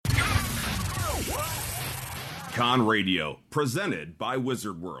Con Radio, presented by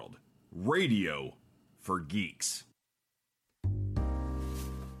Wizard World. Radio for geeks.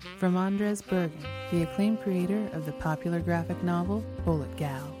 From Andres Bergen, the acclaimed creator of the popular graphic novel Bullet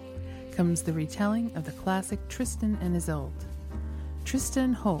Gal, comes the retelling of the classic Tristan and Isolde. Tristan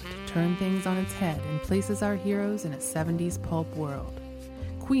and Holt turn things on its head and places our heroes in a 70s pulp world.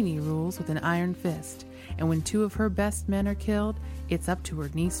 Queenie rules with an iron fist, and when two of her best men are killed, it's up to her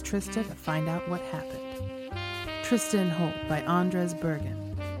niece Trista to find out what happened. Tristan and Holt by Andres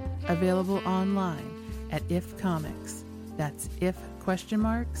Bergen. Available online at IF Comics. That's IF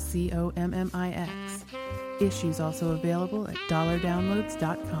COMMIX. Issues also available at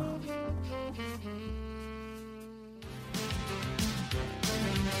dollardownloads.com.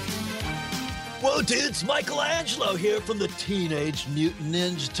 Whoa, dudes, Michelangelo here from the Teenage Mutant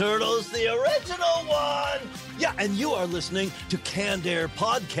Ninja Turtles, the original one! Yeah, and you are listening to Canned Air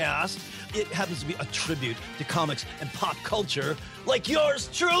Podcast. It happens to be a tribute to comics and pop culture, like yours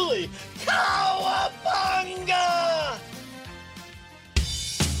truly, Cowabunga!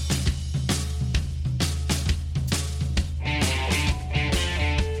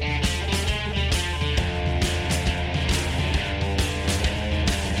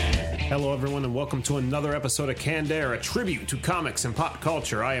 Hello, everyone, and welcome to another episode of Canned Air, a tribute to comics and pop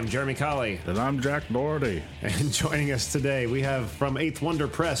culture. I am Jeremy Colley. And I'm Jack Doherty. And joining us today, we have from Eighth Wonder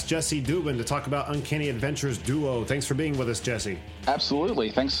Press, Jesse Dubin, to talk about Uncanny Adventures Duo. Thanks for being with us, Jesse.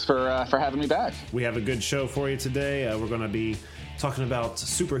 Absolutely. Thanks for having me back. We have a good show for you today. We're going to be talking about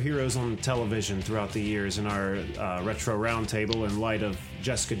superheroes on television throughout the years in our retro roundtable in light of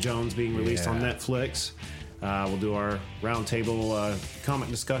Jessica Jones being released on Netflix. We'll do our roundtable comic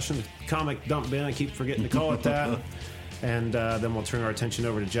discussion, comic dump bin. I keep forgetting to call it that. And then we'll turn our attention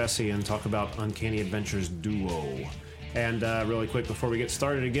over to Jesse and talk about Uncanny Adventures Duo. And really quick, before we get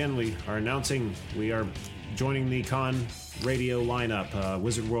started again, we are announcing we are joining the Con Radio lineup,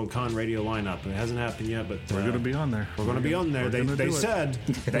 Wizard World Con Radio lineup. It hasn't happened yet, but we're going to be on there. We're going to be on there. They said,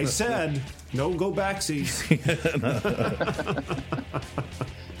 no go backsies.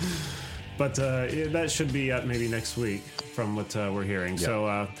 But that should be up maybe next week from what we're hearing. Yep.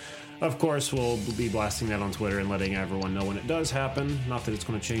 So, of course, we'll be blasting that on Twitter and letting everyone know when it does happen. Not that it's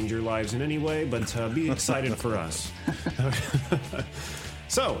going to change your lives in any way, but be excited for us.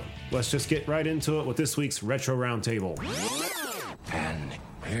 So, let's just get right into it with this week's Retro Roundtable. And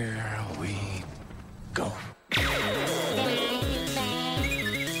here we go.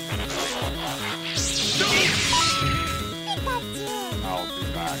 I'll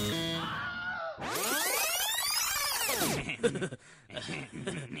be back.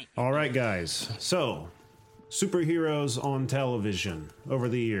 All right, guys. So, superheroes on television over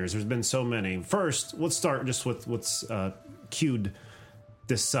the years. There's been so many. First, let's start just with what's cued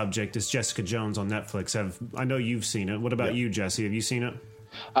this subject is Jessica Jones on Netflix. I know you've seen it. What about you, Jesse? Have you seen it?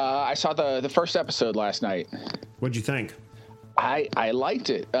 I saw the first episode last night. What'd you think? I liked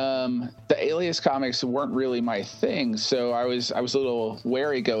it. The Alias comics weren't really my thing, so I was a little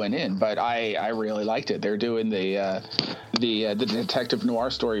wary going in, but I really liked it. They're doing the detective noir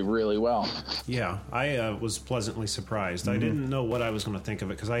story really well. Yeah, I was pleasantly surprised. Mm-hmm. I didn't know what I was going to think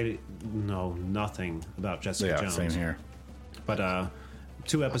of it because I know nothing about Jessica Jones. Yeah, same here. But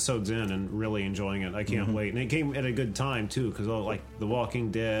 2 episodes in and really enjoying it. I can't wait. And it came at a good time, too, because like The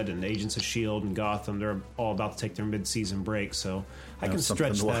Walking Dead and Agents of S.H.I.E.L.D. and Gotham, they're all about to take their mid-season break, so I can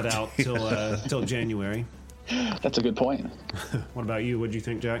stretch that out till January. That's a good point. What about you? What'd you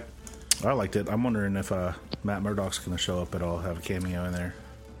think, Jack? I liked it. I'm wondering if Matt Murdock's going to show up at all, have a cameo in there.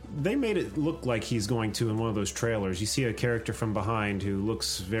 They made it look like he's going to in one of those trailers. You see a character from behind who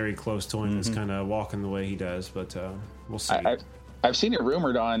looks very close to him, is kind of walking the way he does, but we'll see. I've seen it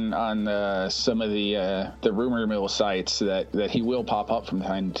rumored on some of the rumor mill sites that he will pop up from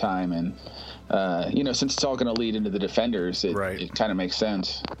time to time, and since it's all going to lead into the Defenders, it kind of makes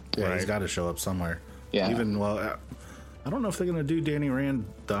sense. Yeah, he's got to show up somewhere. Yeah. I don't know if they're going to do Danny Rand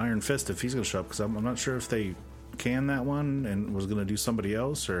the Iron Fist if he's going to show up, because I'm not sure if they canned that one and was going to do somebody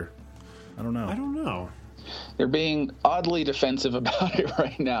else, or I don't know. They're being oddly defensive about it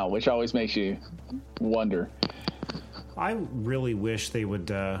right now, which always makes you wonder. I really wish they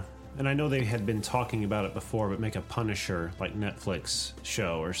would, and I know they had been talking about it before, but make a Punisher, like, Netflix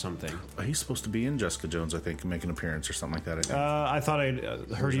show or something. He's supposed to be in Jessica Jones, I think, and make an appearance or something like that, I think. I thought I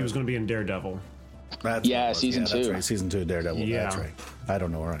heard he was going to be in Daredevil. Season 2. That's right. Season 2 of Daredevil. Yeah. That's right. I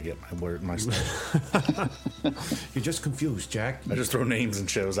don't know where I get my stuff. You're just confused, Jack. I just throw names and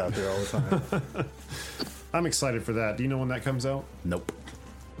shows out there all the time. I'm excited for that. Do you know when that comes out? Nope.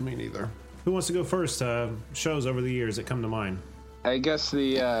 Me neither. Who wants to go first? Shows over the years that come to mind. I guess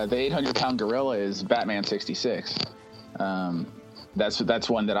the 800-pound gorilla is Batman 66. That's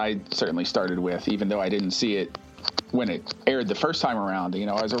one that I certainly started with, even though I didn't see it when it aired the first time around. You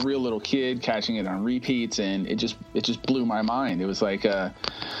know, I was a real little kid catching it on repeats, and it just blew my mind. It was like a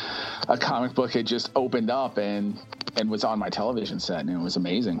comic book had just opened up and was on my television set, and it was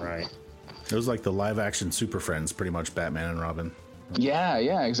amazing. Right. It was like the live-action Super Friends, pretty much Batman and Robin. Yeah,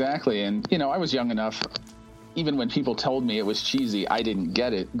 exactly. And, you know, I was young enough, even when people told me it was cheesy, I didn't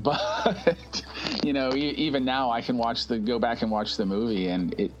get it. But, you know, even now I can go back and watch the movie,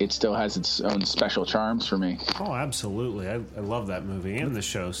 and it still has its own special charms for me. Oh, absolutely. I love that movie and the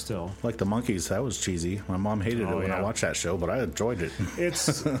show still. Like the Monkees, that was cheesy. My mom hated it when I watched that show, but I enjoyed it.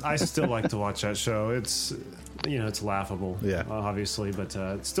 I still like to watch that show. It's, you know, it's laughable, obviously, but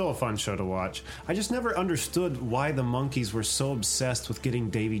it's still a fun show to watch. I just never understood why the Monkees were so obsessed with getting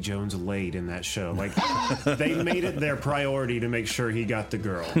Davy Jones laid in that show. Like, they made it their priority to make sure he got the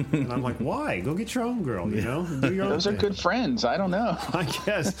girl. And I'm like, why? Go get your own girl, you know? Do your own Those are thing. good friends. I don't know. I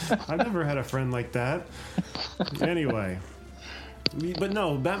guess. I've never had a friend like that. Anyway. But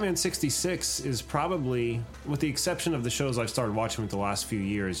no, Batman 66 is probably, with the exception of the shows I've started watching with the last few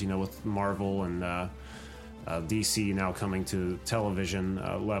years, you know, with Marvel and DC now coming to television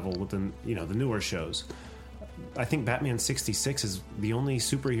level with the newer shows. I think Batman 66 is the only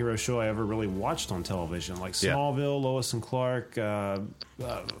superhero show I ever really watched on television, like Smallville, Lois and Clark, The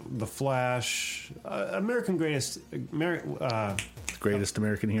Flash, Greatest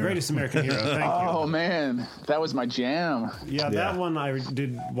American Hero. Greatest American Hero. Thank you. Oh man, that was my jam. Yeah, that one I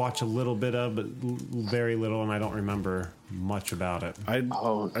did watch a little bit of, but very little, and I don't remember much about it. I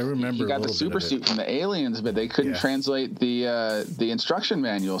remember. He got the super suit from the aliens, but they couldn't translate the instruction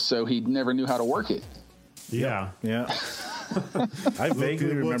manual, so he never knew how to work it. Yeah. I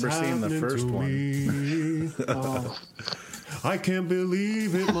vaguely remember seeing the first one. I can't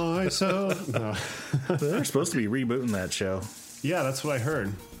believe it myself. No. They're supposed to be rebooting that show. Yeah, that's what I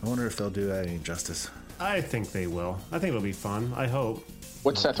heard. I wonder if they'll do that any justice. I think they will. I think it'll be fun. I hope.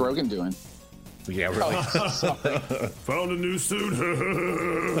 What's Seth Rogen doing? Yeah, really. Found a new suit.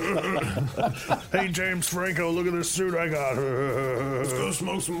 Hey, James Franco, look at this suit I got. Let's go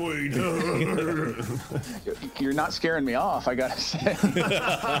smoke some weed. You're not scaring me off, I gotta say.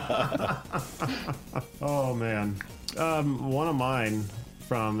 Oh, man. One of mine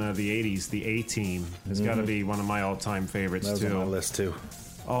from the 80s, the A-Team, has got to be one of my all-time favorites, that was too. on my list, too.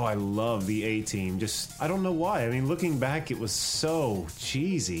 Oh, I love the A-Team. Just, I don't know why. I mean, looking back, it was so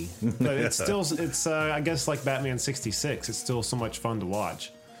cheesy. But it's still, I guess, like Batman 66. It's still so much fun to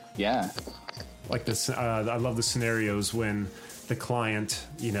watch. Yeah. Like this, I love the scenarios when the client,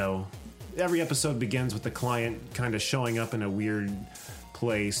 you know, every episode begins with the client kind of showing up in a weird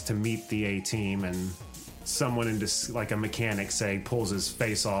place to meet the A-Team, and someone in like a mechanic, say, pulls his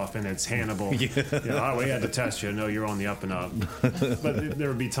face off, and it's Hannibal. You know, oh, we had to test you. No, you're on the up and up. But there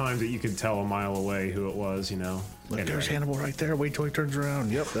would be times that you could tell a mile away who it was, you know. Look, anyway. There's Hannibal right there. Wait till he turns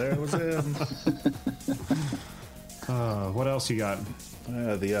around. Yep, there was him. What else you got?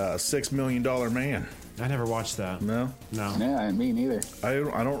 The $6 Million Man. I never watched that. No? No. Yeah, me neither. I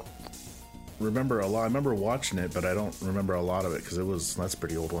don't remember a lot. I remember watching it, but I don't remember a lot of it because that's a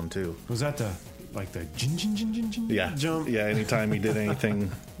pretty old one, too. Was that the jin, jin, jin, jin, jin, jump? Yeah, anytime he did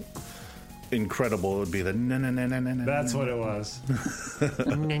anything incredible, it would be the na-na-na-na-na-na. That's what it was.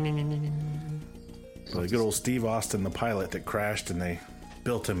 The good old Steve Austin, the pilot that crashed, and they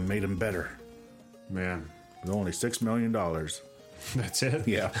built him, made him better. Man. With only $6 million. That's it?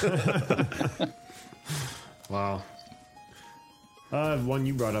 Yeah. Wow. One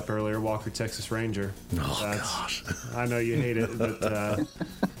you brought up earlier, Walker, Texas Ranger. Oh, gosh. I know you hate it, but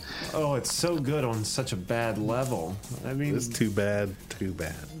it's so good on such a bad level. I mean, it's too bad.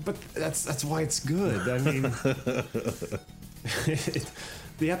 But that's why it's good. I mean,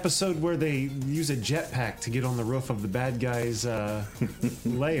 the episode where they use a jetpack to get on the roof of the bad guy's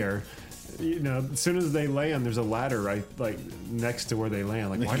lair. You know, as soon as they land, there's a ladder right like next to where they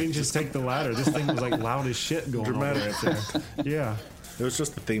land. Like, why didn't you just take the ladder? This thing was like loud as shit going Dramatic. on right there. Yeah. It was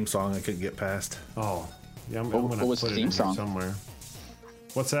just the theme song I couldn't get past. Oh, yeah. I'm What gonna was put the it theme in here song? somewhere.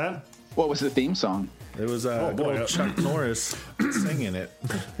 What's that? What was the theme song? It was boy. good old Chuck Norris singing it.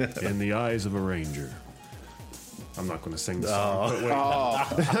 In the eyes of a ranger. I'm not going to sing the song. But wait, I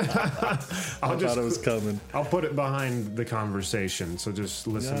thought it was coming. I'll put it behind the conversation, so just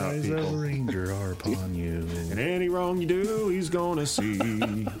listen up, Eyes of a people. ranger are upon you. And any wrong you do, he's gonna see.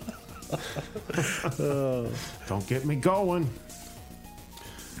 Don't get me going.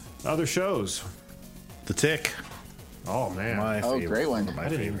 Other shows. The Tick. Oh man, My favorite. great one. of my I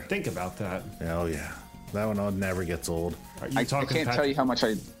didn't even favorite. think about that. Oh, yeah. That one never gets old. I can't tell you how much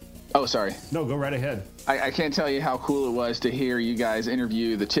I... Oh, sorry. No, go right ahead. I can't tell you how cool it was to hear you guys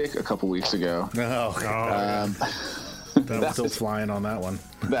interview The Tick a couple weeks ago. That was still flying on that one.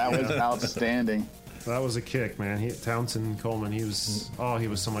 That was outstanding. That was a kick, man. Townsend Coleman, he was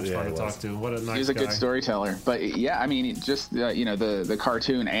so much fun to talk to. What a nice guy. He was a good storyteller. But yeah, I mean, just the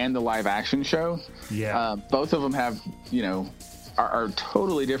cartoon and the live action show. Yeah. Both of them have are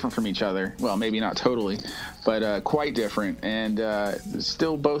totally different from each other. Well, maybe not totally, but quite different, and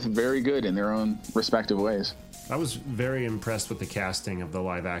still both very good in their own respective ways. I was very impressed with the casting of the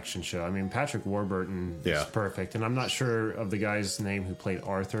live action show. I mean, Patrick Warburton is perfect, and I'm not sure of the guy's name who played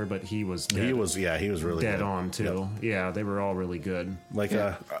Arthur, but he was he was really dead good. On too. Yep. Yeah, they were all really good.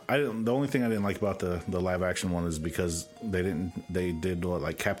 The only thing I didn't like about the live action one is because they did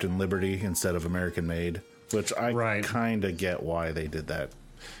like Captain Liberty instead of American Made, which I kind of get why they did that.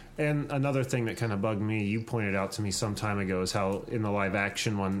 And another thing that kind of bugged me, you pointed out to me some time ago, is how in the live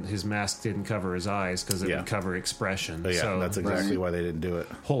action one, his mask didn't cover his eyes because it would cover expression. Yeah, so that's exactly why they didn't do it.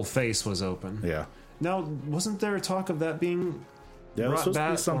 Whole face was open. Yeah. Now, wasn't there a talk of that being brought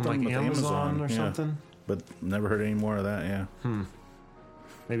back something on like Amazon or yeah. something? But never heard any more of that, yeah.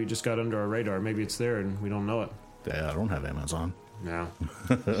 Maybe it just got under our radar. Maybe it's there and we don't know it. Yeah, I don't have Amazon. No.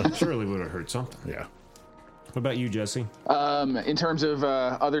 Surely we would have heard something. Yeah. What about you, Jesse? In terms of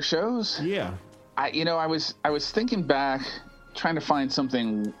other shows? Yeah. I was thinking back, trying to find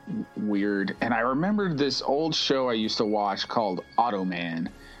something weird, and I remembered this old show I used to watch called Automan,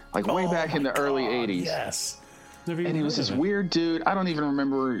 like way back in the early 80s. Yes. And he was this weird dude. I don't even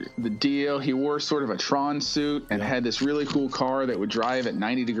remember the deal. He wore sort of a Tron suit and had this really cool car that would drive at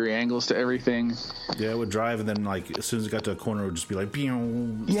 90-degree angles to everything. Yeah, it would drive, and then like as soon as it got to a corner, it would just be like,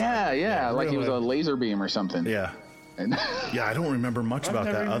 yeah, like it was a laser beam or something. Yeah. And yeah, I don't remember much about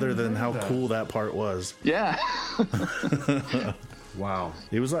that other than how cool that part was. Yeah. Wow.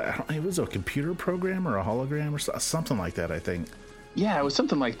 It was a computer program or a hologram or something like that, I think. Yeah, it was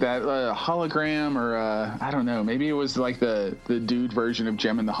something like that, a hologram, or I don't know. Maybe it was like the dude version of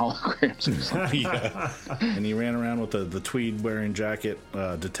Gem and the Holograms or something. Yeah. And he ran around with the tweed wearing jacket,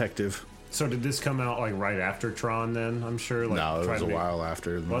 detective. So did this come out like right after Tron? Then I'm sure. Like, no, it was a while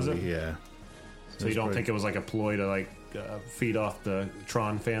after the movie. Was it? Yeah. So you don't think it was like a ploy to like feed off the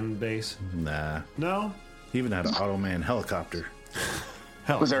Tron fan base? Nah. No. He even had an Automan helicopter.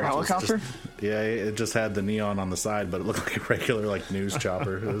 Was there a helicopter? Yeah, it just had the neon on the side, but it looked like a regular like news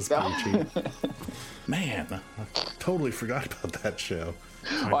chopper. It was pretty cheap. Man, I totally forgot about that show.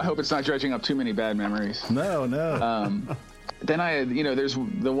 Well, I hope it's not dredging up too many bad memories. No. Then there's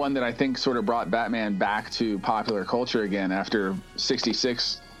the one that I think sort of brought Batman back to popular culture again after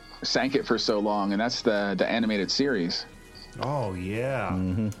 66 sank it for so long, and that's the animated series. Oh yeah.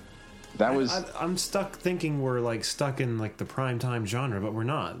 Mm-hmm. That was. I'm stuck thinking we're like stuck in like the primetime genre, but we're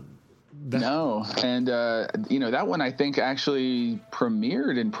not. No, and that one I think actually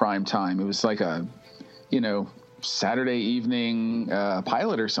premiered in prime time. It was like a, Saturday evening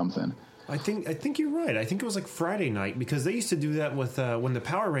pilot or something. I think you're right. I think it was like Friday night because they used to do that with when the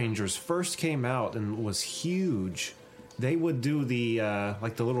Power Rangers first came out and was huge. They would do the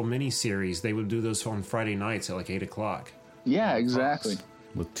like the little mini series. They would do those on Friday nights at like 8:00. Yeah, exactly.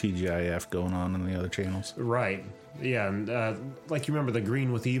 With TGIF going on the other channels. Right. Yeah, and like you remember the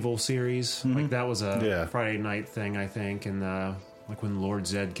Green with Evil series? Mm-hmm. Like that was a Friday night thing, I think. And like when Lord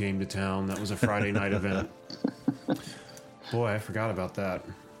Zed came to town, that was a Friday night event. Boy, I forgot about that.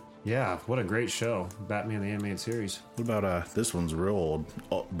 Yeah, what a great show. Batman the Animated Series. What about this one's real old,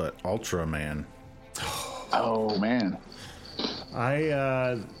 but Ultraman. Oh, man.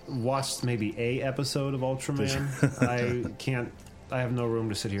 I watched maybe a episode of Ultraman. I have no room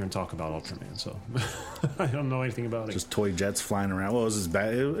to sit here and talk about Ultraman, so I don't know anything about it. Just toy jets flying around. Well,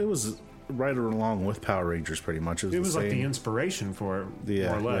 it was right along with Power Rangers, pretty much. It was like the inspiration for it,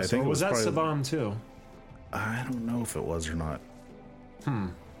 more or less. I think was that Saban too? I don't know if it was or not.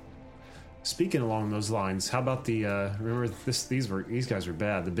 Speaking along those lines, how about the remember these guys were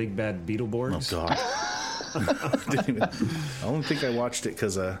bad. The Big Bad Beetleborgs. Oh God! I don't think I watched it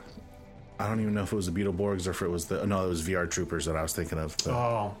because I don't even know if it was the Beetleborgs or if it was it was VR Troopers that I was thinking of. The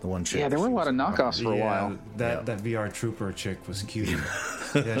one chick. Yeah, there were a lot of knockoffs for a while. That VR Trooper chick was cute.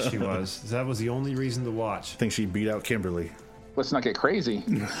 Yeah, she was. That was the only reason to watch. I think she beat out Kimberly. Let's not get crazy.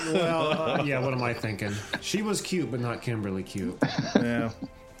 Well, yeah, what am I thinking? She was cute, but not Kimberly cute. Yeah.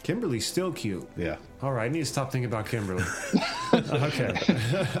 Kimberly's still cute. Yeah. All right, I need to stop thinking about Kimberly. Okay.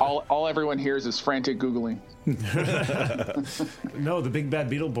 All everyone hears is frantic Googling. No, the Big Bad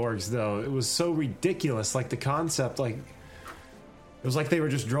Beetleborgs, though. It was so ridiculous. Like, the concept, like... It was like they were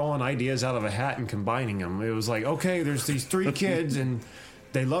just drawing ideas out of a hat and combining them. It was like, okay, there's these 3 kids and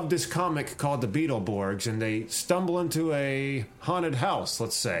they love this comic called The Beetleborgs, and they stumble into a haunted house,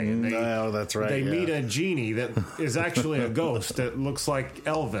 let's say. And that's right. They meet a genie that is actually a ghost that looks like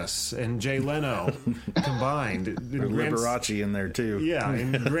Elvis and Jay Leno combined. Liberace in there, too. Yeah,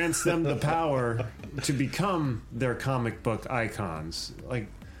 and grants them the power to become their comic book icons.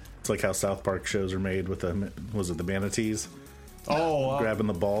 It's like how South Park shows are made with the manatees? Oh, grabbing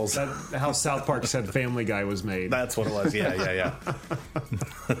the balls. How South Park said Family Guy was made. That's what it was. Yeah.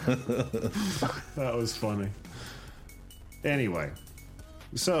 That was funny. Anyway,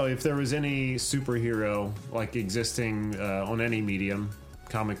 so if there was any superhero existing on any medium,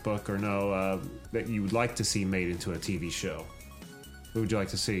 comic book or no, that you would like to see made into a TV show, who would you like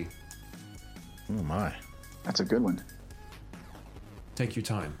to see? Oh my, that's a good one. Take your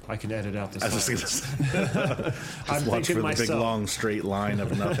time. I can edit out this. I'm watch for the big long straight line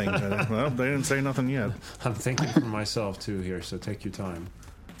of nothing. Well, they didn't say nothing yet. I'm thinking for myself too here, so take your time.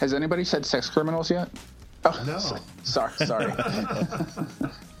 Has anybody said sex criminals yet? Oh no. Sorry.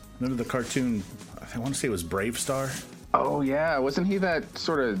 Remember the cartoon? I want to say it was Brave Star. Oh yeah, wasn't he that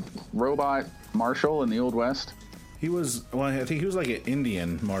sort of robot marshal in the Old West? He was. Well, I think he was like an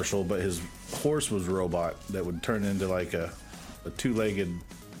Indian marshal, but his horse was a robot that would turn into like a 2-legged.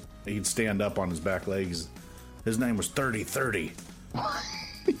 He'd stand up on his back legs. His name was 30-30.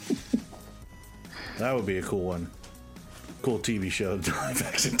 That would be a cool one. Cool TV show. Live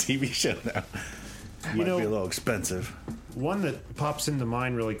action TV show now. Might be a little expensive. One that pops into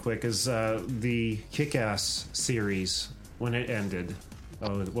mind really quick is the Kick-Ass series when it ended.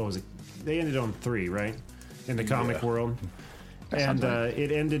 Oh, what was it? They ended on 3, right? In the comic world. And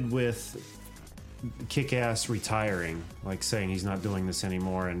it ended with Kick-Ass retiring, like saying he's not doing this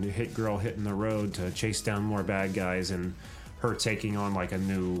anymore, and Hit Girl hitting the road to chase down more bad guys, and her taking on like a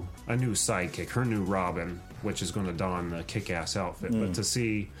new sidekick, her new Robin, which is going to don the Kick-Ass outfit. But to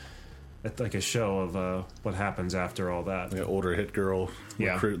see like a show of what happens after all that, the older Hit Girl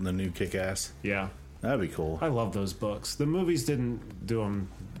recruiting the new Kick-Ass, that'd be cool. I love those books. The movies didn't do them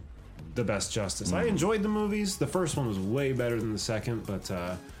the best justice. I enjoyed the movies. The first one was way better than the second, but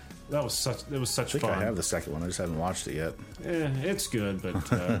it was such fun. I have the second one. I just haven't watched it yet. It's good, but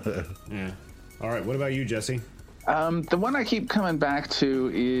yeah. All right, what about you, Jesse? The one I keep coming back to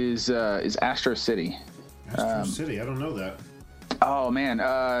is Astro City. Astro City, I don't know that. Oh man,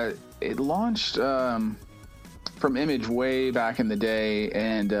 it launched from Image way back in the day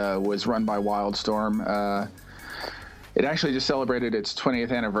and was run by Wildstorm. It actually just celebrated its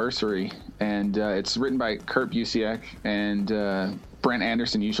 20th anniversary, and it's written by Kurt Busiek, and Brent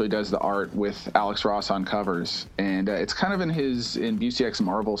Anderson usually does the art with Alex Ross on covers, and it's kind of in Busiek's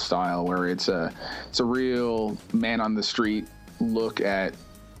Marvel style, where it's a real man on the street look at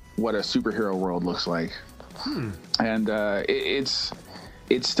what a superhero world looks like, and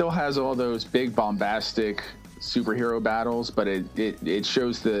it still has all those big bombastic superhero battles, but it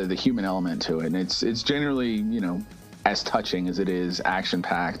shows the human element to it, and it's generally as touching as it is action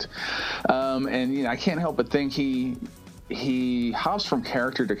packed, and I can't help but think he hops from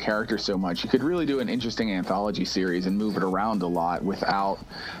character to character so much. You could really do an interesting anthology series and move it around a lot without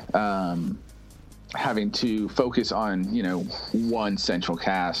having to focus on one central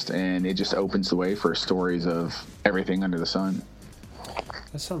cast, and it just opens the way for stories of everything under the sun.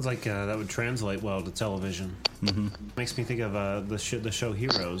 That sounds like that would translate well to television. Mm-hmm. Makes me think of the show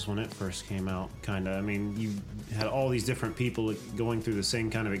Heroes when it first came out, kind of. I mean, you had all these different people going through the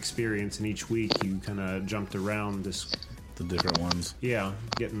same kind of experience, and each week you kind of jumped around the different ones. Yeah,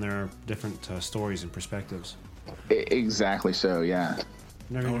 getting their different stories and perspectives. Exactly so, yeah.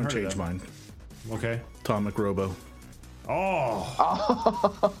 I want to change mine. Okay. Atomic Robo. Oh.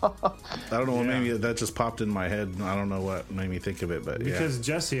 I don't know. Maybe that just popped in my head. I don't know what made me think of it, but because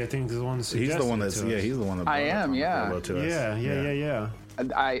Jesse, I think, is the one. He's the one that's he's the one that. I am. Robo to us. Yeah.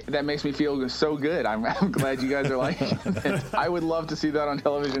 That makes me feel so good. I'm glad you guys are liking it. I would love to see that on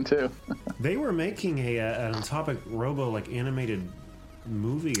television too. They were making an Atomic Robo animated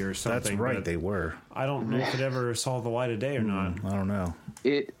movie or something. That's right, they were. I don't know if it ever saw the light of day or not. I don't know.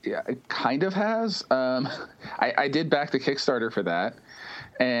 It kind of has. I did back the Kickstarter for that,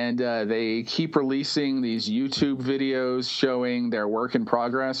 and they keep releasing these YouTube videos showing their work in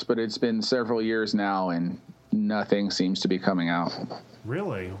progress, but it's been several years now, and nothing seems to be coming out.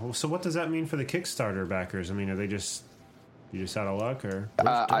 Really? So what does that mean for the Kickstarter backers? I mean, are they just out of luck, or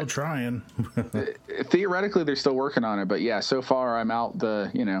they're still trying? Theoretically, they're still working on it, but yeah, so far I'm out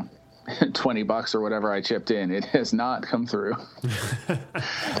the $20 or whatever I chipped in. It has not come through.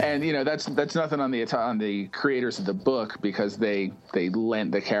 And that's nothing on the creators of the book, because they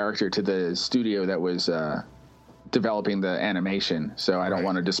lent the character to the studio that was developing the animation. So I don't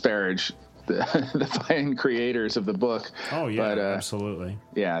want to disparage the fine creators of the book. Oh yeah, but, absolutely.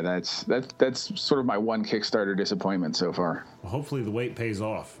 Yeah, that's sort of my one Kickstarter disappointment so far. Well, hopefully the wait pays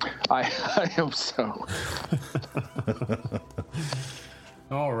off. I hope so.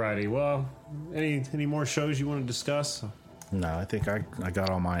 Alrighty, well, any more shows you want to discuss? No, I think I got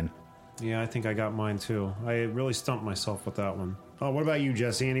all mine. Yeah, I think I got mine too. I really stumped myself with that one. Oh, what about you,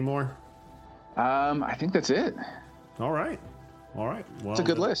 Jesse? Any more? I think that's it. All right. Well, it's a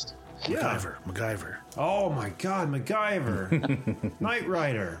good list. Yeah. MacGyver. Oh my God, MacGyver. Knight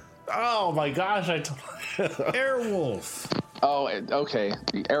Rider. Oh my gosh, Airwolf. Oh, okay.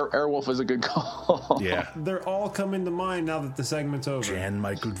 Airwolf is a good call. Yeah. They're all coming to mind now that the segment's over. Jan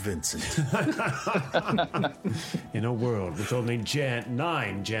Michael Vincent. In a world with only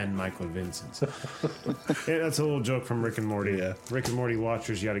 9 Jan Michael Vincents. Yeah, that's a little joke from Rick and Morty. Yeah. Rick and Morty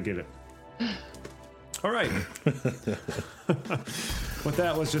watchers, you got to get it. All right. With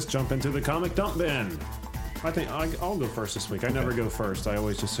that, let's just jump into the comic dump bin. I think I'll go first this week. I never go first. I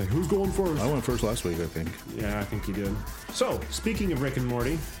always just say, who's going first? I went first last week, I think. Yeah, I think you did. So, speaking of Rick and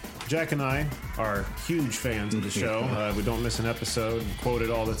Morty, Jack and I are huge fans of the show. We don't miss an episode. Quote it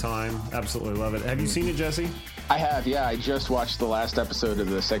all the time. Absolutely love it. Have you seen it, Jesse? I have, yeah. I just watched the last episode of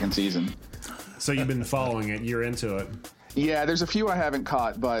the second season. So you've been following it. You're into it. Yeah, there's a few I haven't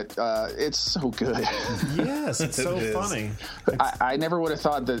caught, but it's so good. Yes, it's so funny. I never would have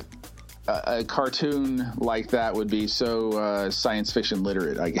thought that a cartoon like that would be so science fiction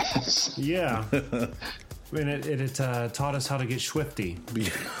literate, I guess. Yeah. I mean, it taught us how to get swifty.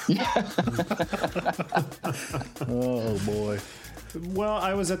 Oh, boy. Well,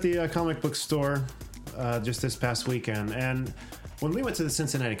 I was at the comic book store just this past weekend, and when we went to the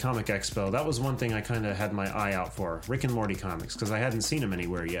Cincinnati Comic Expo, that was one thing I kind of had my eye out for, Rick and Morty comics, because I hadn't seen them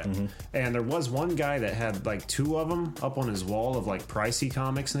anywhere yet. Mm-hmm. And there was one guy that had like 2 of them up on his wall of like pricey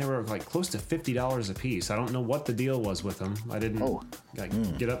comics, and they were like close to $50 a piece. I don't know what the deal was with them. I didn't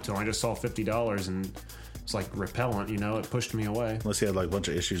get up to them. I just saw $50 and it's like repellent, it pushed me away. Unless he had like a bunch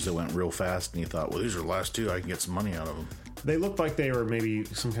of issues that went real fast and you thought, well, these are the last 2, I can get some money out of them. They looked like they were maybe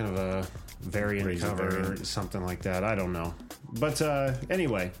some kind of a variant cover or something like that. I don't know. But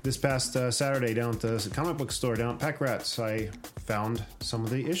anyway, this past Saturday down at the comic book store down at Pack Rats, I found some of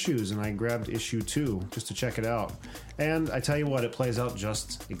the issues and I grabbed issue 2 just to check it out. And I tell you what, it plays out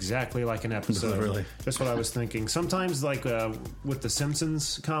just exactly like an episode. Really? Just what I was thinking. Sometimes like with the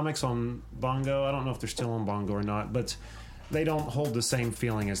Simpsons comics on Bongo, I don't know if they're still on Bongo or not, but they don't hold the same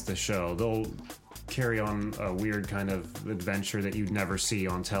feeling as the show. They'll carry on a weird kind of adventure that you'd never see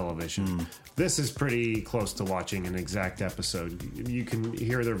on television. This is pretty close to watching an exact episode. You can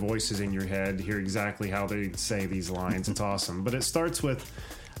hear their voices in your head, hear exactly how they say these lines. It's awesome. But it starts with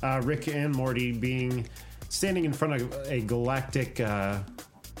Rick and Morty standing in front of a galactic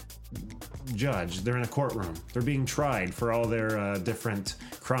judge. They're in a courtroom. They're being tried for all their different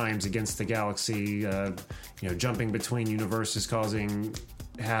crimes against the galaxy, jumping between universes, causing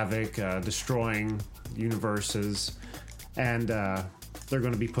havoc, destroying universes, and they're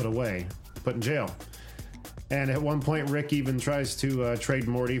going to be put in jail. And at one point, Rick even tries to trade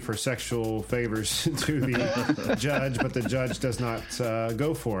Morty for sexual favors to the judge, but the judge does not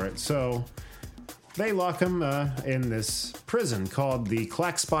go for it. So they lock him in this prison called the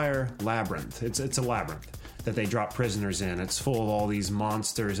Clackspire Labyrinth. It's a labyrinth that they drop prisoners in. It's full of all these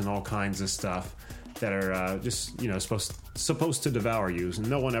monsters and all kinds of stuff that are just supposed to devour you, and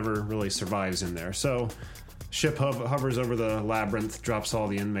no one ever really survives in there. So ship hovers over the labyrinth, drops all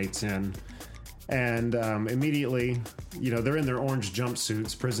the inmates in, and immediately, they're in their orange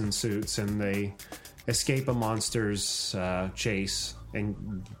jumpsuits, prison suits, and they escape a monster's chase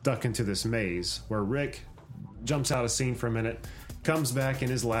and duck into this maze where Rick jumps out of scene for a minute, comes back in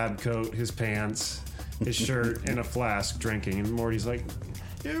his lab coat, his pants, his shirt, and a flask, drinking, and Morty's like,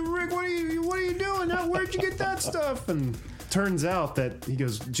 "Yeah, Rick, what are you doing? Where'd you get that stuff?" And turns out that he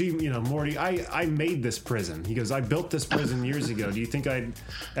goes, "Gee, Morty, I made this prison." He goes, "I built this prison years ago. Do you think I'd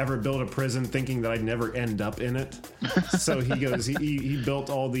ever build a prison thinking that I'd never end up in it?" So he goes, he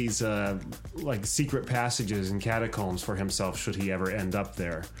built all these like secret passages and catacombs for himself should he ever end up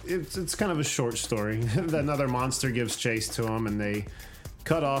there. It's kind of a short story. Another monster gives chase to him, and they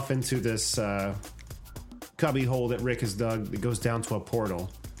cut off into this cubby hole that Rick has dug that goes down to a portal.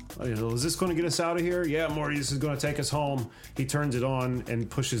 Is this going to get us out of here? Yeah, Morty, this is going to take us home. He turns it on and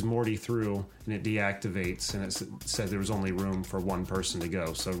pushes Morty through, and it deactivates, and it said there was only room for one person to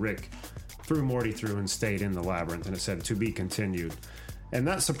go. So Rick threw Morty through and stayed in the labyrinth, and it said to be continued. And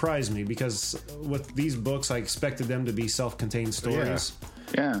that surprised me because with these books, I expected them to be self-contained stories.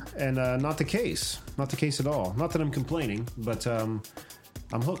 Yeah. And not the case. Not the case at all. Not that I'm complaining, but I'm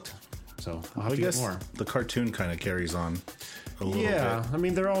hooked. So I'll have to get more. The cartoon kind of carries on a little bit. I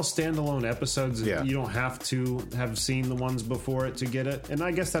mean, they're all standalone episodes. Yeah. You don't have to have seen the ones before it to get it. And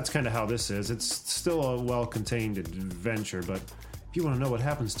I guess that's kind of how this is. It's still a well-contained adventure, but if you want to know what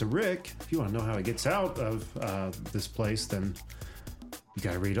happens to Rick, if you want to know how he gets out of this place, then you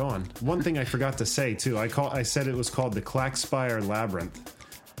gotta read on. One thing I forgot to say, too, I said it was called the Clackspire Labyrinth.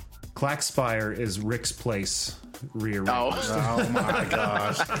 Clackspire is Rick's place rearranged. Oh my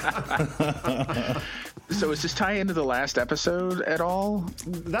gosh. So is this tie into the last episode at all?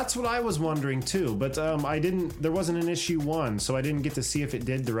 That's what I was wondering too, but there wasn't an issue 1, so I didn't get to see if it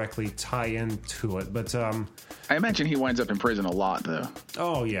did directly tie into it. But I imagine he winds up in prison a lot, though.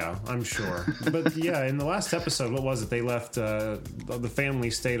 Oh yeah, I'm sure. But yeah, in the last episode, what was it? They left the family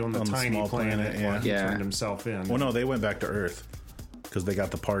stayed on the tiny small planet yeah. where he turned himself in. Well, no, they went back to Earth because they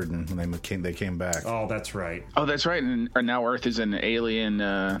got the pardon when they came back. Oh, that's right. Oh, that's right. And now Earth is an alien,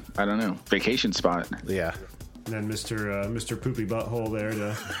 I don't know, vacation spot. Yeah. And then Mr. Poopy Butthole there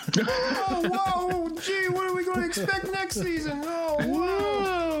to. Oh, whoa, gee, what are we going to expect next season?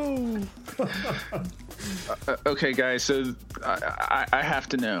 Oh, whoa. Okay, guys, so I have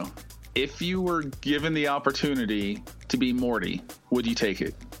to know. If you were given the opportunity to be Morty, would you take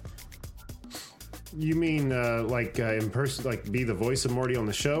it? You mean in person, like be the voice of Morty on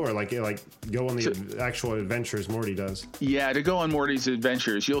the show, or like go on the actual adventures Morty does? Yeah, to go on Morty's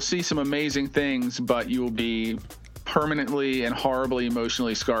adventures. You'll see some amazing things, but you will be permanently and horribly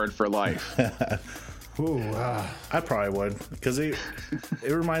emotionally scarred for life. Ooh, I probably would, because it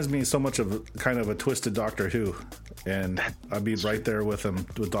reminds me so much of kind of a twisted Doctor Who, and I'd be right there with him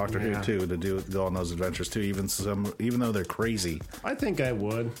with Doctor Who too to go on those adventures too, even though they're crazy. I think I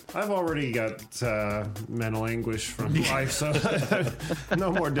would. I've already got mental anguish from life, so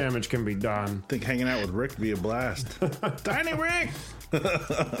no more damage can be done. I think hanging out with Rick would be a blast. Tiny Rick.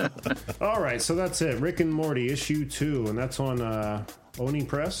 All right, so that's it. Rick and Morty issue 2, and that's on Oni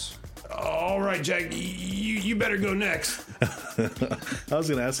Press. All right, Jack, you better go next. I was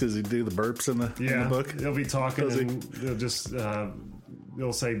going to ask, does he do the burps in the book? He'll be talking and he'll just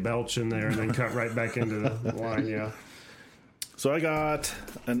he'll say belch in there and then cut right back into the line, yeah. So I got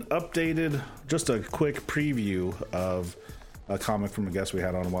an updated, just a quick preview of a comic from a guest we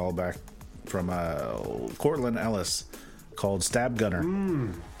had on a while back from Cortland Ellis called Stab Gunner.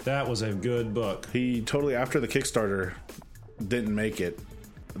 That was a good book. He totally, after the Kickstarter didn't make it,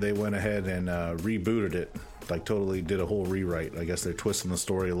 they went ahead and rebooted it, like totally did a whole rewrite. I guess they're twisting the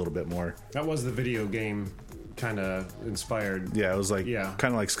story a little bit more. That was the video game kind of inspired. Yeah, it was like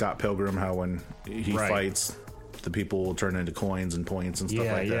kind of like Scott Pilgrim, how when he fights, the people will turn into coins and points and stuff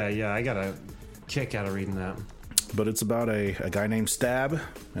like that. Yeah. I got a kick out of reading that. But it's about a guy named Stab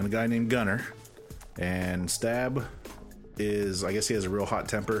and a guy named Gunner. And Stab is, I guess he has a real hot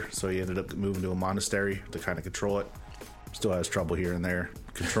temper, so he ended up moving to a monastery to kind of control it. Still has trouble here and there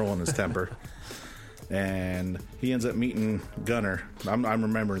controlling his temper. And he ends up meeting Gunner. I'm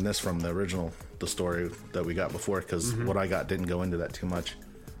remembering this from the story that we got before, because what I got didn't go into that too much.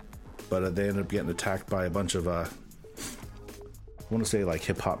 But they ended up getting attacked by a bunch of I want to say like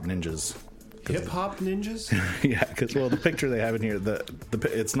hip-hop ninjas. Hip-hop ninjas? Yeah, because the picture they have in here,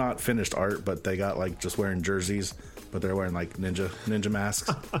 it's not finished art, but they got like just wearing jerseys, but they're wearing like ninja masks.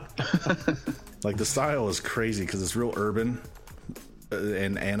 Like the style is crazy because it's real urban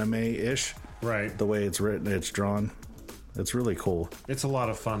and anime-ish. Right. The way it's written, it's drawn. It's really cool. It's a lot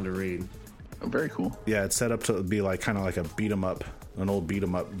of fun to read. Oh, very cool. Yeah, it's set up to be like kind of like a an old beat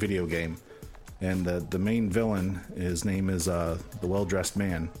 'em up video game. And the main villain, his name is the Well-Dressed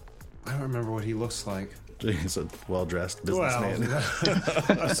Man. I don't remember what he looks like. He's a well-dressed businessman.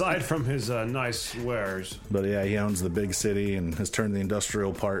 Aside from his nice wares. But yeah, he owns the big city and has turned made the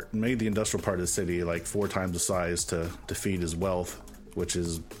industrial part of the city like 4 times the size to feed his wealth, which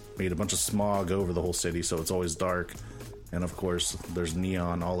has made a bunch of smog over the whole city, so it's always dark. And of course, there's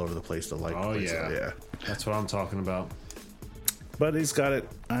neon all over the place to light the place up. Yeah. That's what I'm talking about. But he's got it,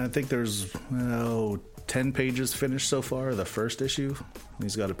 I think there's 10 pages finished so far, the first issue.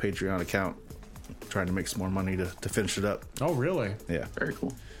 He's got a Patreon account trying to make some more money to finish it up. Oh, really? Yeah. Very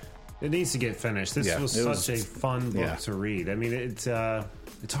cool. It needs to get finished. This was such a fun book to read. I mean, it's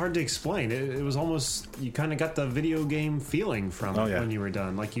hard to explain. It was almost, you kind of got the video game feeling from it when you were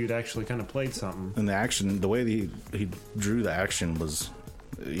done, like you'd actually kind of played something. And the action, the way he drew the action was,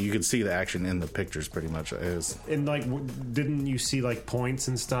 you could see the action in the pictures pretty much. And like, didn't you see like points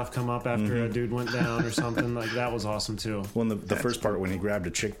and stuff come up after a dude went down or something? Like that was awesome too. Well, the first part when he grabbed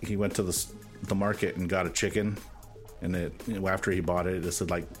a chick, he went to the market and got a chicken. And after he bought it, it said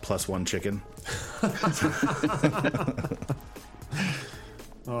like +1 chicken.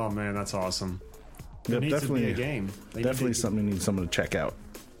 Oh man, that's awesome. Yep, needs definitely to be a game. Definitely something you need someone to check out.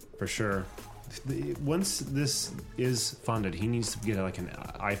 For sure. Once this is funded, he needs to get like an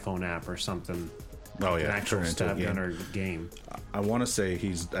iPhone app or something. Oh yeah, an actual stab gunner game. I want to say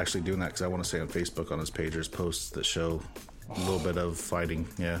he's actually doing that because I want to say on Facebook on his page there's posts that show a little bit of fighting.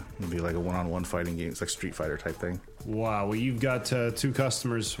 Yeah, it'd be like a one-on-one fighting game. It's like Street Fighter type thing. Wow, well you've got 2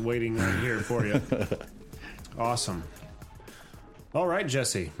 customers waiting right here for you. Awesome. All right,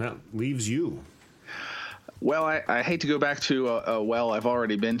 Jesse, that leaves you. Well, I hate to go back to a well I've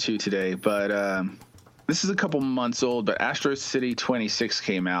already been to today, but this is a couple months old, but Astro City 26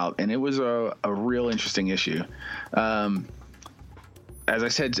 came out, and it was a real interesting issue. As I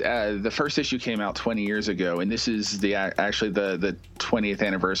said, the first issue came out 20 years ago, and this is actually the 20th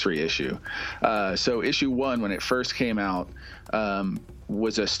anniversary issue. So issue 1, when it first came out,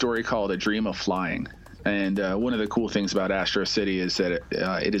 was a story called A Dream of Flying. And one of the cool things about Astro City is that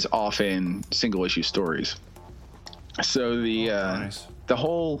it is often single-issue stories. So the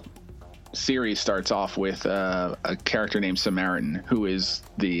whole series starts off with a character named Samaritan, who is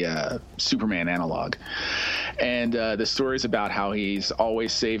the Superman analog. And the story is about how he's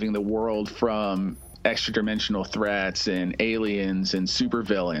always saving the world from extra-dimensional threats and aliens and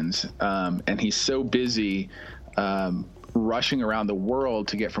supervillains. And he's so busy rushing around the world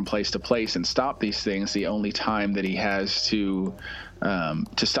to get from place to place and stop these things. The only time that he has to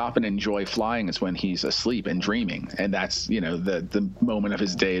stop and enjoy flying is when he's asleep and dreaming, and that's the moment of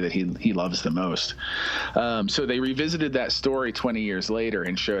his day that he loves the most. So they revisited that story 20 years later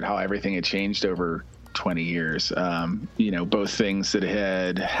and showed how everything had changed over 20 years. Both things that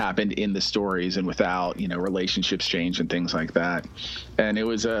had happened in the stories and without, relationships change and things like that. And it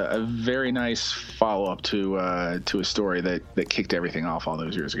was a very nice follow-up to a story that kicked everything off all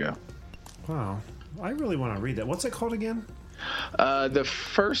those years ago. Wow. I really want to read that. What's it called again? The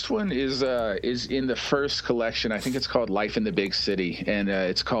first one is in the first collection. I think it's called Life in the Big City, and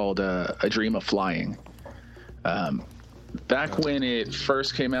it's called A Dream of Flying. Back when it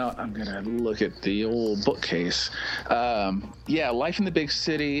first came out, I'm going to look at the old bookcase. Life in the Big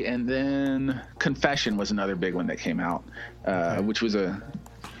City, and then Confession was another big one that came out, which was a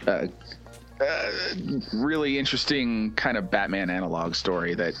really interesting kind of Batman analog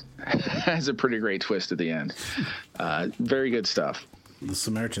story that has a pretty great twist at the end. Very good stuff. The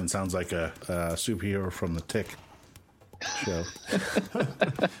Samaritan sounds like a superhero from the Tick show.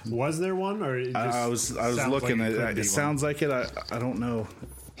 Was there one, or I was looking at it? It sounds like it. I don't know.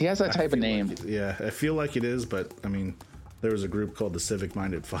 He has that type of name. Like I feel like it is, but I mean, there was a group called the Civic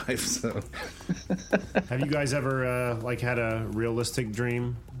Minded Five. So, have you guys ever had a realistic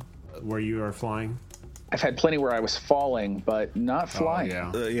dream where you are flying? I've had plenty where I was falling, but not flying.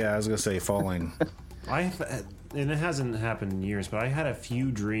 I was gonna say falling. And it hasn't happened in years, but I had a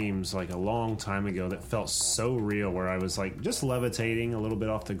few dreams like a long time ago that felt so real, where I was like just levitating a little bit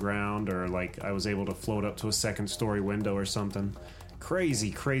off the ground, or like I was able to float up to a second-story window or something. Crazy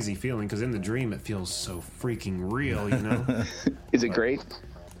feeling, because in the dream it feels so freaking real, Is it great?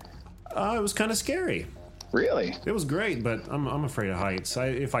 It was kind of scary. Really? It was great, but I'm afraid of heights.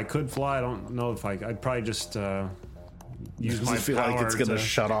 If I could fly, I don't know if I'd probably just use my feel power like it's gonna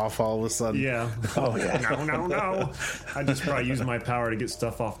shut off all of a sudden. Yeah. Oh yeah. No. I just probably use my power to get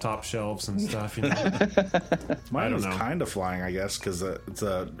stuff off top shelves and stuff. Mine was kind of flying, I guess, because it's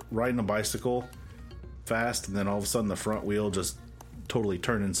riding a bicycle fast, and then all of a sudden the front wheel just totally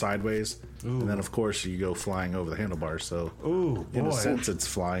turning sideways. Ooh. And then of course you go flying over the handlebars. So in a sense it's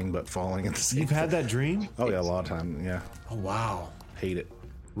flying but falling at the same time. You've had that dream? Oh yeah, a lot of time. Yeah. Oh wow. Hate it.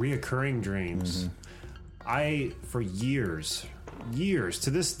 Reoccurring dreams. Mm-hmm. For years to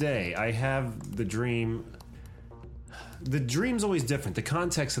this day, I have the dream. The dream's always different. The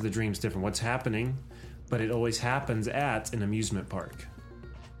context of the dream's different. What's happening, but it always happens at an amusement park.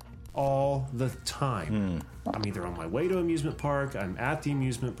 All the time. I'm either on my way to amusement park, I'm at the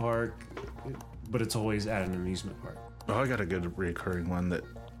amusement park, but it's always at an amusement park. Oh, I got a good recurring one that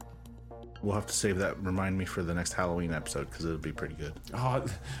We'll have to save that. Remind me for the next Halloween episode because it'll be pretty good. Oh,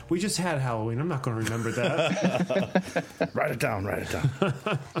 we just had Halloween. I'm not going to remember that. Write it down.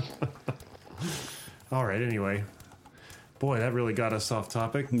 All right, anyway. Boy, that really got us off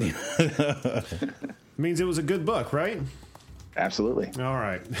topic. Means it was a good book, right? Absolutely. All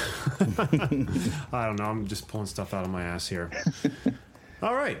right. I don't know. I'm just pulling stuff out of my ass here.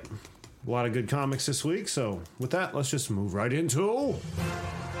 All right. A lot of good comics this week. So with that, let's just move right into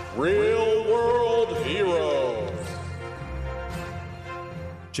Real World Heroes.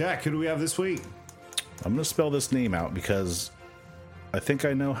 Jack, who do we have this week? I'm going to spell this name out because I think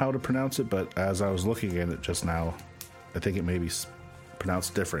I know how to pronounce it, but as I was looking at it just now, I think it may be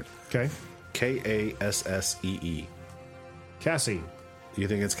pronounced different. Okay. Kassee. Cassie. You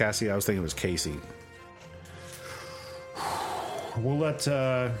think it's Cassie? I was thinking it was Casey. We'll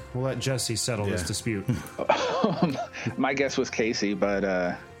let Jesse settle this dispute. My guess was Casey, but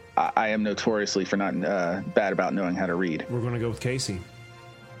I am notoriously for not bad about knowing how to read. We're going to go with Casey.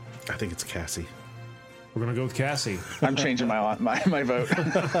 I think it's Cassie. We're going to go with Cassie. I'm changing my vote.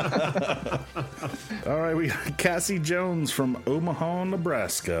 All right, we got Cassie Jones from Omaha,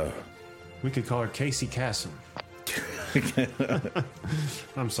 Nebraska. We could call her Casey Casson.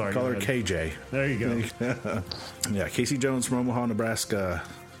 I'm sorry. Call her KJ. There you go. Yeah, Casey Jones from Omaha, Nebraska.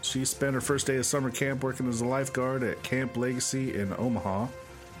 She spent her first day of summer camp working as a lifeguard at Camp Legacy in Omaha.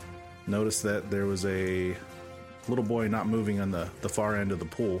 Noticed that there was a little boy not moving on the far end of the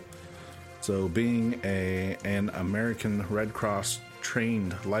pool. So being an American Red Cross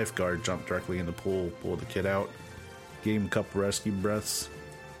trained lifeguard, jumped directly in the pool, pulled the kid out, gave him a couple rescue breaths,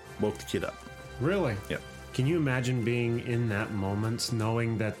 woke the kid up. Really? Yep. Can you imagine being in that moment,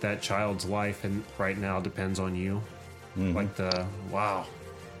 knowing that child's life and right now depends on you? Mm-hmm. Wow.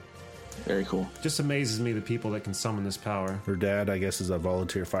 Very cool. Just amazes me the people that can summon this power. Her dad, I guess, is a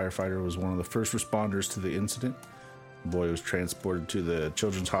volunteer firefighter, was one of the first responders to the incident. The boy was transported to the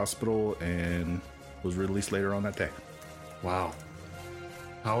Children's Hospital and was released later on that day. Wow.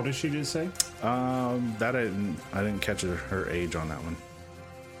 How old is she, did you say? That I didn't catch her age on that one.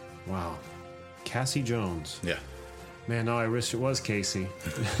 Wow. Cassie Jones. Yeah. Man, no, I wish it was Casey.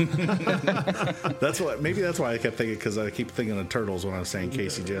 Maybe that's why I kept thinking, because I keep thinking of turtles when I was saying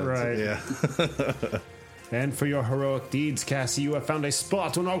Casey Jones. Right. Yeah. And for your heroic deeds, Cassie, you have found a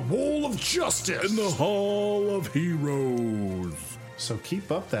spot on our wall of justice. In the Hall of Heroes. So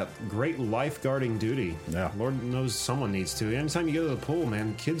keep up that great lifeguarding duty. Yeah. Lord knows someone needs to. Anytime you go to the pool,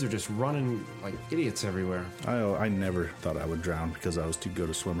 man, kids are just running like idiots everywhere. I never thought I would drown because I was too good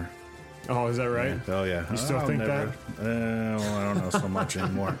a swimmer. Oh, is that right? Yeah. Oh, yeah. You still think that? Well, I don't know so much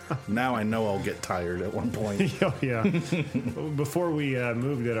anymore. Now I know I'll get tired at one point. Oh, yeah. Before we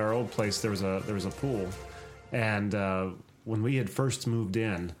moved at our old place, there was a pool. And when we had first moved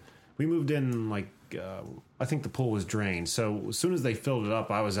in like, I think the pool was drained. So as soon as they filled it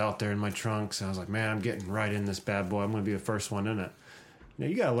up, I was out there in my trunks. And I was like, man, I'm getting right in this bad boy. I'm going to be the first one in it. Now,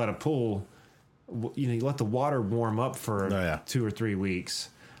 you got to let a pool, you let the water warm up for 2 or 3 weeks.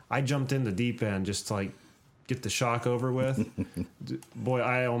 I jumped in the deep end just to like get the shock over with. Boy,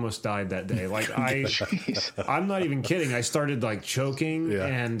 I almost died that day. Like I'm not even kidding. I started like choking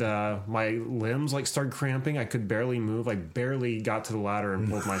and my limbs like started cramping. I could barely move. I barely got to the ladder and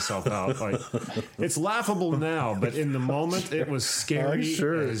pulled myself out. Like it's laughable now, but in the moment it was scary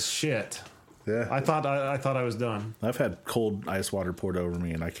as shit. Yeah. I thought I was done. I've had cold ice water poured over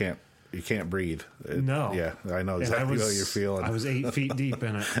me and you can't breathe. No. Yeah, I know exactly what you're feeling. I was 8 feet deep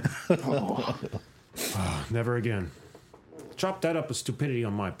in it. Oh, never again. Chop that up as stupidity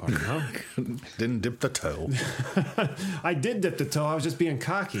on my part, huh? Didn't dip the toe. I did dip the toe. I was just being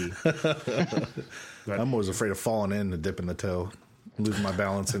cocky. I'm always afraid of falling in and dipping the toe, losing my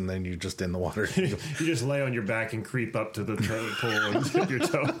balance, and then you're just in the water. You just lay on your back and creep up to the pool and dip your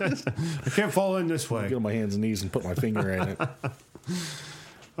toe. I can't fall in this way. Get on my hands and knees and put my finger in it.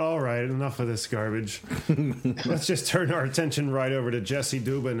 All right, enough of this garbage. Let's just turn our attention right over to Jesse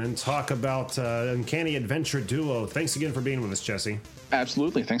Dubin and talk about Uncanny Adventure Duo. Thanks again for being with us, Jesse.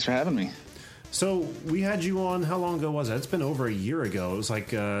 Absolutely. Thanks for having me. So we had you on, how long ago was it? It's been over a year ago. It was like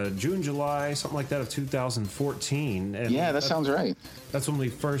June, July, something like that of 2014. And yeah, that sounds right. That's when we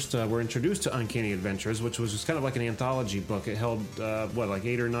first were introduced to Uncanny Adventures, which was just kind of like an anthology book. It held, like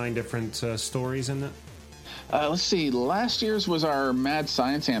 8 or 9 different stories in it? Let's see. Last year's was our Mad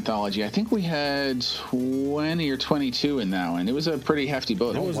Science anthology. I think we had 20 or 22 in that one. It was a pretty hefty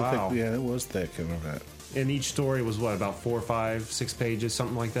book. It was wow. thick. Yeah, it was thick. I know that. And each story was what, about 4, 5, 6 pages,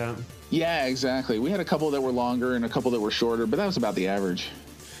 something like that? Yeah, exactly. We had a couple that were longer and a couple that were shorter, but that was about the average.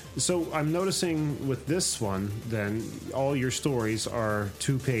 So I'm noticing with this one, then, all your stories are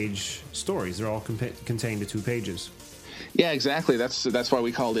 2-page stories. They're all contained to 2 pages. Yeah, exactly. That's why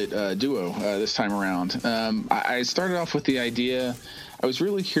we called it Duo this time around. I started off with the idea. I was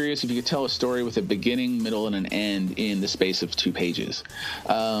really curious if you could tell a story with a beginning, middle, and an end in the space of 2 pages.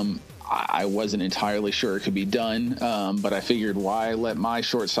 I wasn't entirely sure it could be done, but I figured why let my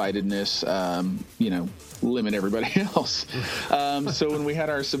short-sightedness, limit everybody else. So when we had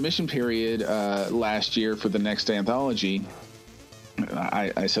our submission period last year for the next anthology,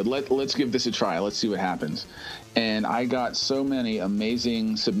 I said, let's give this a try. Let's see what happens. And I got so many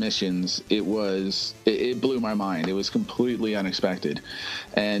amazing submissions. It blew my mind. It was completely unexpected.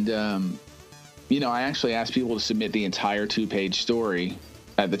 And, I actually asked people to submit the entire 2-page story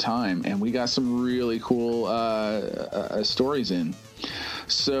at the time, and we got some really cool stories in.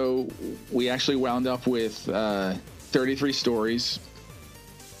 So we actually wound up with 33 stories.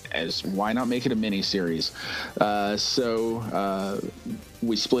 As why not make it a mini series? So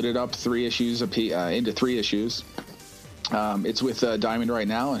we split it up 3 issues into 3 issues. It's with Diamond right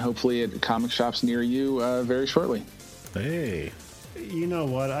now, and hopefully at comic shops near you very shortly. Hey. You know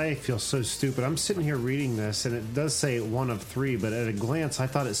what? I feel so stupid. I'm sitting here reading this, and it does say 1 of 3, but at a glance, I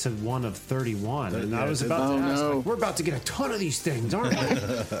thought it said 1 of 31. And I was about to ask, like, we're about to get a ton of these things, aren't we?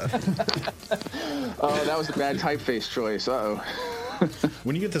 Oh, that was a bad typeface choice. Uh-oh.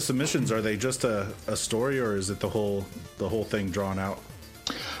 When you get the submissions, are they just a story, or is it the whole thing drawn out?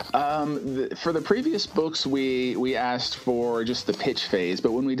 For the previous books, we asked for just the pitch phase,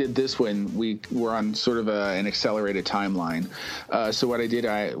 but when we did this one, we were on sort of an accelerated timeline. So what I did,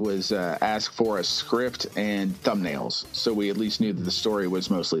 was ask for a script and thumbnails, so we at least knew that the story was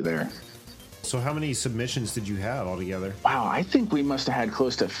mostly there. So how many submissions did you have altogether? Wow, I think we must have had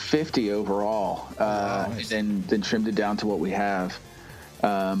close to 50 overall, nice. and then trimmed it down to what we have.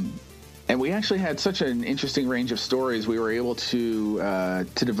 And we actually had such an interesting range of stories, we were able to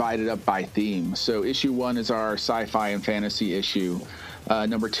divide it up by theme. So issue 1 is our sci-fi and fantasy issue.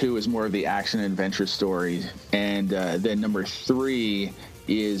 Number 2 is more of the action and adventure story. And then number 3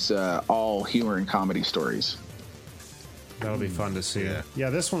 is all humor and comedy stories. That'll be fun to see. Yeah,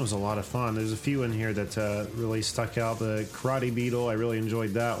 this one was a lot of fun. There's a few in here that really stuck out. The Karate Beetle, I really enjoyed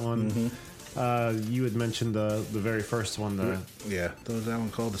that one. Mm-hmm. You had mentioned the very first one. What was that one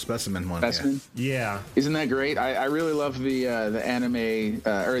called? The Specimen one. Specimen? Yeah. Isn't that great? I really love the anime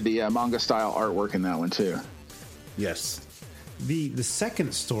or the manga style artwork in that one too. Yes. The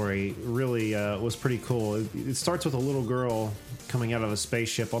second story really was pretty cool. It starts with a little girl coming out of a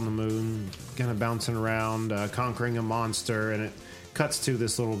spaceship on the moon, kind of bouncing around, conquering a monster, and it cuts to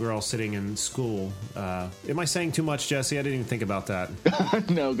this little girl sitting in school. Am I saying too much, Jesse? I didn't even think about that.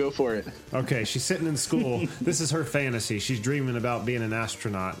 No, go for it. Okay, she's sitting in school. This is her fantasy. She's dreaming about being an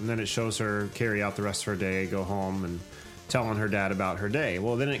astronaut, and then it shows her carry out the rest of her day, go home, and telling her dad about her day.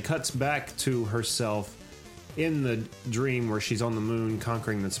 Well, then it cuts back to herself in the dream where she's on the moon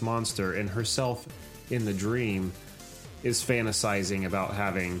conquering this monster, and herself in the dream is fantasizing about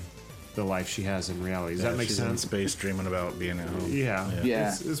having the life she has in reality. Does that make sense? sense? In space, dreaming about being at home. Yeah.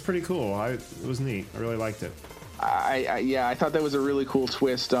 It's pretty cool. It was neat. I really liked it. I thought that was a really cool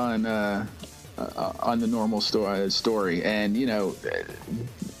twist on the normal story, and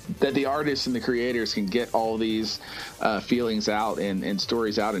that the artists and the creators can get all these feelings out and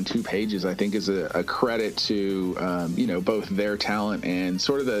stories out in 2 pages, I think is a credit to both their talent and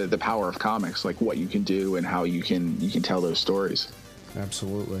sort of the power of comics, like what you can do and how you can tell those stories.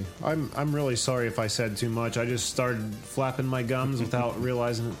 Absolutely. I'm really sorry if I said too much. I just started flapping my gums without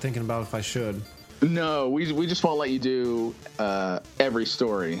realizing it, thinking about if I should. No, we just won't let you do every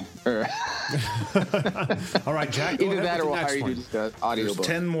story. All right, Jack. Either that or we'll hire you to do audiobook. There's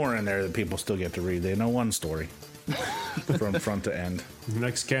 10 more in there that people still get to read. They know one story from front to end.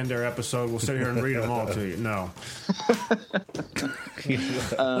 Next Candare episode, we'll sit here and read them all to you. No.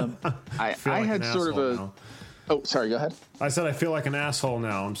 I had sort of a... Now. Oh, sorry, go ahead. I said I feel like an asshole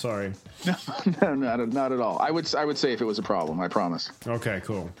now. I'm sorry. No, not at all. I would say if it was a problem, I promise. Okay,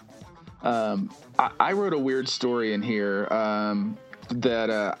 cool. I wrote a weird story in here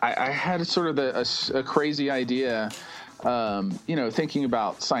that I had sort of a crazy idea, thinking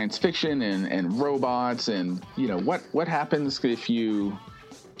about science fiction and robots and, what happens if you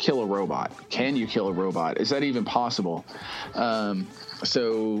kill a robot? Can you kill a robot? Is that even possible?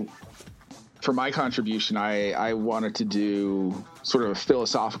 So for my contribution, I wanted to do sort of a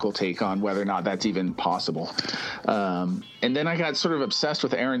philosophical take on whether or not that's even possible. And then I got sort of obsessed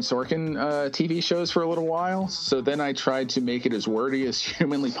with Aaron Sorkin TV shows for a little while. So then I tried to make it as wordy as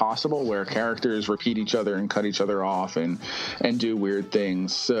humanly possible, where characters repeat each other and cut each other off and do weird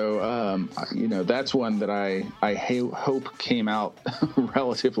things. So, that's one that I hope came out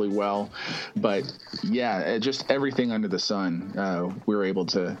relatively well. But yeah, just everything under the sun we were able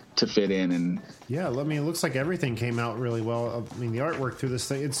to fit in. And yeah, I mean, it looks like everything came out really well. I mean, the artwork through this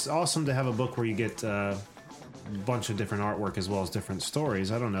thing, it's awesome to have a book where you get a bunch of different artwork as well as different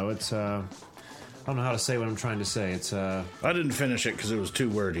stories. I don't know. It's I don't know how to say what I'm trying to say. It's I didn't finish it because it was too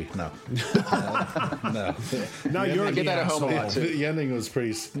wordy. No. No. No, you're I get that at home a lot too. The ending was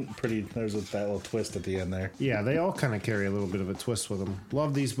pretty. There's that little twist at the end there. Yeah, they all kind of carry a little bit of a twist with them.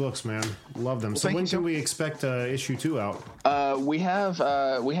 Love these books, man. Love them. So when can we expect issue 2 out? We have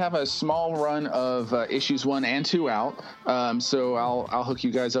a small run of issues 1 and 2 out. So I'll hook you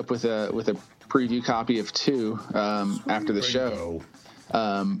guys up with a preview copy of 2 after the show.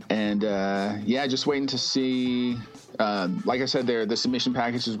 Just waiting to see. Like I said, the submission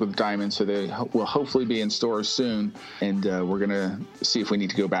packages with Diamond, so they will hopefully be in stores soon, and we're gonna see if we need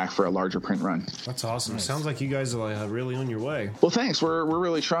to go back for a larger print run. That's awesome. Nice. Sounds like you guys are really on your way. Well, thanks. We're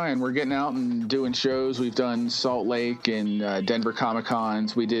really trying. We're getting out and doing shows. We've done Salt Lake and Denver Comic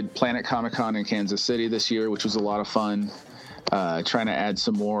Cons. We did Planet Comic Con in Kansas City this year, which was a lot of fun. Trying to add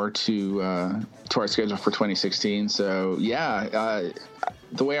some more to our schedule for 2016. So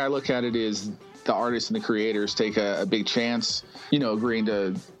the way I look at it is the artists and the creators take a big chance, agreeing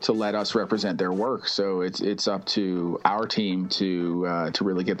to let us represent their work. So it's up to our team to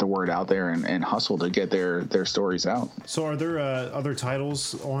really get the word out there and hustle to get their stories out. So are there other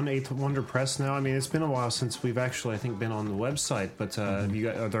titles on Eighth Wonder Press now? I mean, it's been a while since we've actually, I think, been on the website, but are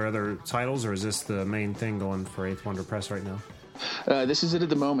there other titles, or is this the main thing going for Eighth Wonder Press right now? This is it at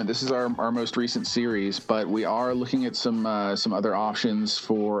the moment. This is our most recent series, but we are looking at some other options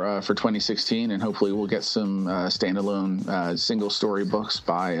for 2016, and hopefully we'll get some standalone single story books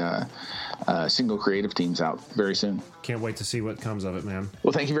by single creative teams out very soon. Can't wait to see what comes of it, man.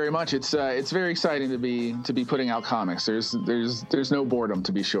 Well, thank you very much. It's very exciting to be putting out comics. There's no boredom,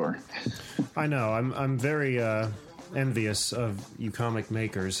 to be sure. I know. I'm very envious of you comic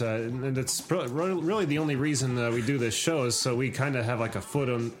makers, and it's really the only reason we do this show is so we kind of have like a foot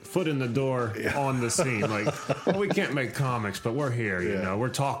in the door on the scene. Like, well, we can't make comics, but we're here. We're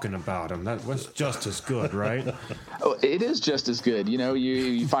talking about them. That's just as good, right? Oh, it is just as good.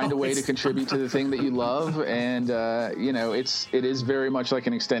 You find a way to contribute to the thing that you love, and it is very much like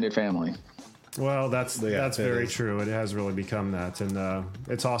an extended family. Well, that's very true. It has really become that, and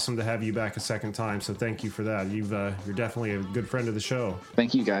it's awesome to have you back a second time. So thank you for that. You're definitely a good friend of the show.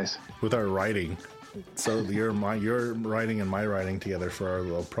 Thank you, guys. With our writing, so your writing and my writing together for our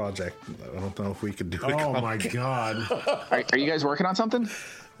little project. I don't know if we could do it. Oh my God! Are you guys working on something?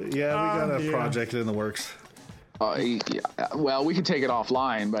 Yeah, we got a project in the works. Well, we can take it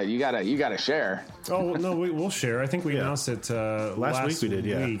offline, but you gotta share. Oh no, we'll share. I think we announced it last week. We did,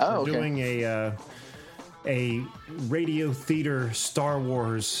 yeah. We're doing a radio theater Star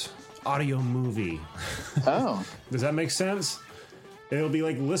Wars audio movie. Oh, does that make sense? It'll be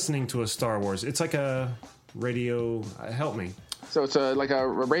like listening to a Star Wars. It's like a radio. Help me. So it's like a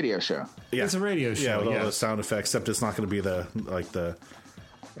radio show. Yeah. It's a radio show. Yeah, with all the sound effects. Except it's not going to be the.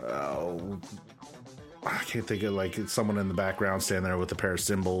 I can't think of it's someone in the background standing there with a pair of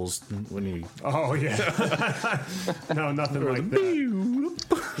cymbals when you. Oh yeah. No, nothing like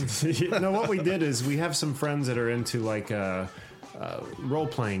that. No, what we did is we have some friends that are into role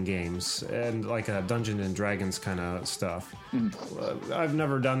playing games and Dungeons and Dragons kind of stuff. I've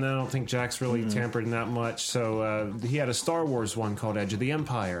never done that. I don't think Jack's really tampered in that much. So he had a Star Wars one called Edge of the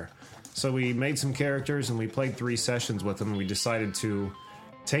Empire. So we made some characters and we played 3 sessions with them. And we decided to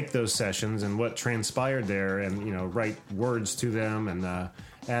take those sessions and what transpired there and write words to them and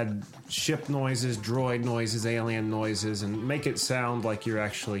add ship noises, droid noises, alien noises, and make it sound like you're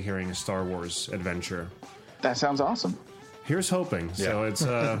actually hearing a Star Wars adventure. That sounds awesome. Here's hoping. Yeah. So it's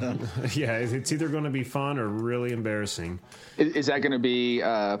it's either going to be fun or really embarrassing. Is that going to be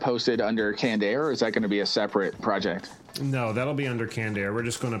posted under Canned Air, or is that going to be a separate project? No, that'll be under Canned Air. We're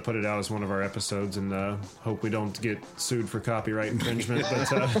just going to put it out as one of our episodes and hope we don't get sued for copyright infringement.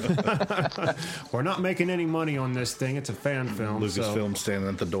 But we're not making any money on this thing. It's a fan film. Lucasfilm standing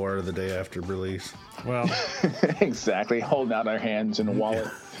at the door the day after release. Well, exactly. Holding out our hands in a wallet.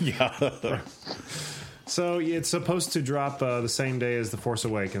 Yeah. So it's supposed to drop the same day as The Force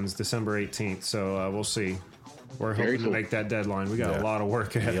Awakens, December 18th. So we'll see. We're hoping to make that deadline. We got a lot of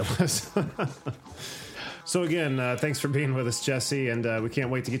work ahead of us. So again, thanks for being with us, Jesse, and we can't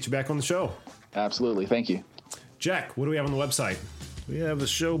wait to get you back on the show. Absolutely. Thank you. Jack, what do we have on the website? We have the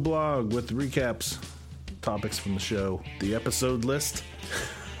show blog with recaps, topics from the show, the episode list.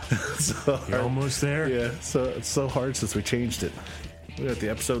 You're almost there. Yeah, so it's so hard since we changed it. We got the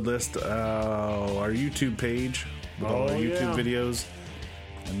episode list, our YouTube page with all our YouTube videos,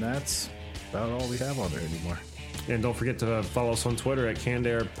 and that's about all we have on there anymore. And don't forget to follow us on Twitter at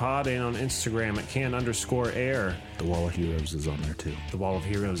CannedAirPod and on Instagram at Can_Air. The Wall of Heroes is on there too. The Wall of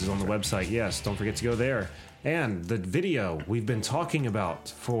Heroes is on the website, yes. Don't forget to go there. And the video we've been talking about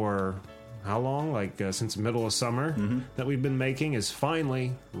for how long? Since the middle of summer that we've been making is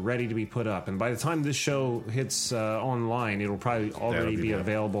finally ready to be put up. And by the time this show hits online, it'll probably already be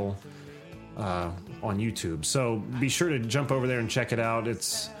available on YouTube. So be sure to jump over there and check it out.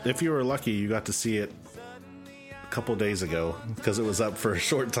 If you were lucky, you got to see it a couple days ago because it was up for a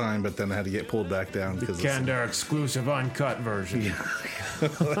short time, but then I had to get pulled back down because Canned Air exclusive uncut version. Yeah.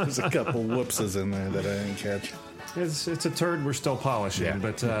 There's a couple whoopses in there that I didn't catch. It's a turd we're still polishing,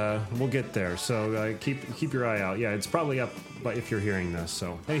 but we'll get there. So keep your eye out. Yeah, it's probably up if you're hearing this.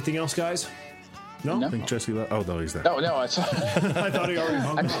 So anything else, guys? No? I think Jesse no, he's there. No, I thought he already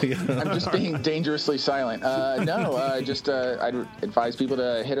hung up. I'm just being dangerously silent. I'd advise people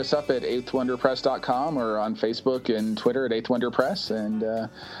to hit us up at eighthwonderpress.com or on Facebook and Twitter at 8th Wonder Press, and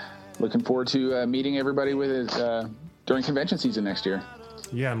looking forward to meeting everybody with it during convention season next year.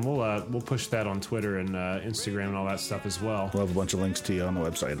 Yeah, and we'll push that on Twitter and Instagram and all that stuff as well. We'll have a bunch of links to you on the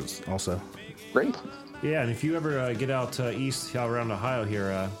website also. Great. Yeah, and if you ever get out east around Ohio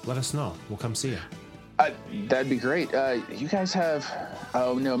here, let us know. We'll come see you. That'd be great. You guys have...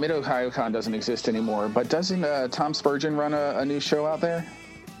 Oh, no, Mid-Ohio Con doesn't exist anymore, but doesn't Tom Spurgeon run a new show out there?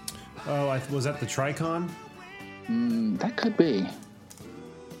 Oh, was that the Tricon? That could be.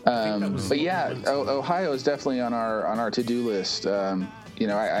 But yeah, Ohio is definitely on our to-do list.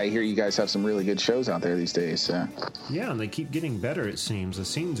 I hear you guys have some really good shows out there these days. So. Yeah, and they keep getting better, it seems. The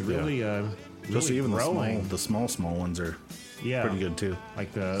scene's really... Especially even growing. the small ones are pretty good too.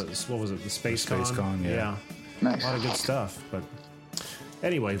 Like the Space Con, yeah. Nice. A lot of good stuff. But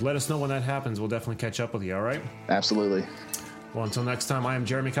anyway, let us know when that happens. We'll definitely catch up with you, all right? Absolutely. Well, until next time, I am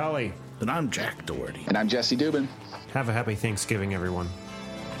Jeremy Colley. And I'm Jack Doherty. And I'm Jesse Dubin. Have a happy Thanksgiving, everyone.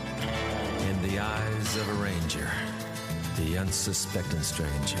 In the eyes of a ranger, the unsuspecting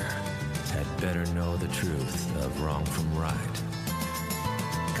stranger had better know the truth of wrong from right.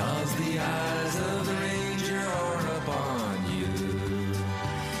 'Cause the eyes of the ranger are upon you.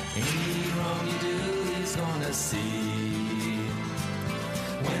 Any wrong you do, he's gonna see.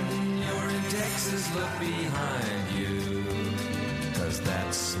 When you're in Texas, look behind you. 'Cause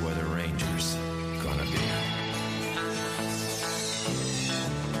that's where the ranger's gonna be.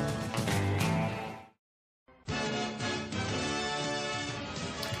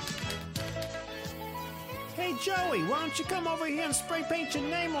 Joey, why don't you come over here and spray paint your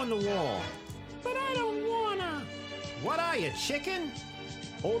name on the wall? But I don't wanna. What are you, chicken?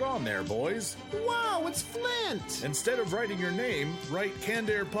 Hold on there, boys. Wow, it's Flint! Instead of writing your name, write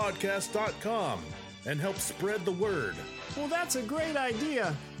CannedAirPodcast.com and help spread the word. Well, that's a great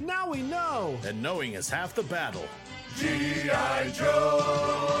idea. Now we know. And knowing is half the battle. G.I. Joe!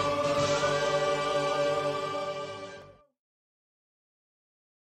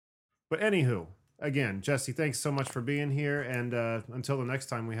 But anywho, again, Jesse, thanks so much for being here. And until the next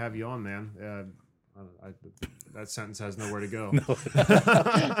time we have you on, man, that sentence has nowhere to go. No.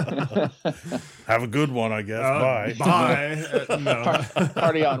 Have a good one, I guess. Bye. Bye. No.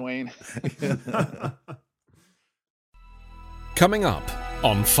 Party on, Wayne. Coming up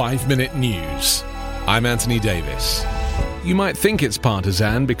on 5 Minute News, I'm Anthony Davis. You might think it's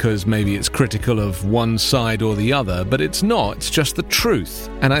partisan because maybe it's critical of one side or the other, but it's not. It's just the truth.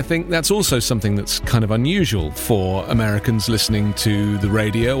 And I think that's also something that's kind of unusual for Americans listening to the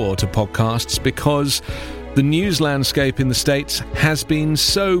radio or to podcasts, because the news landscape in the States has been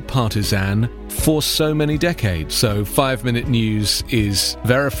so partisan for so many decades. So 5 Minute News is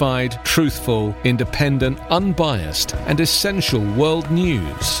verified, truthful, independent, unbiased, and essential world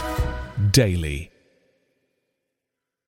news daily.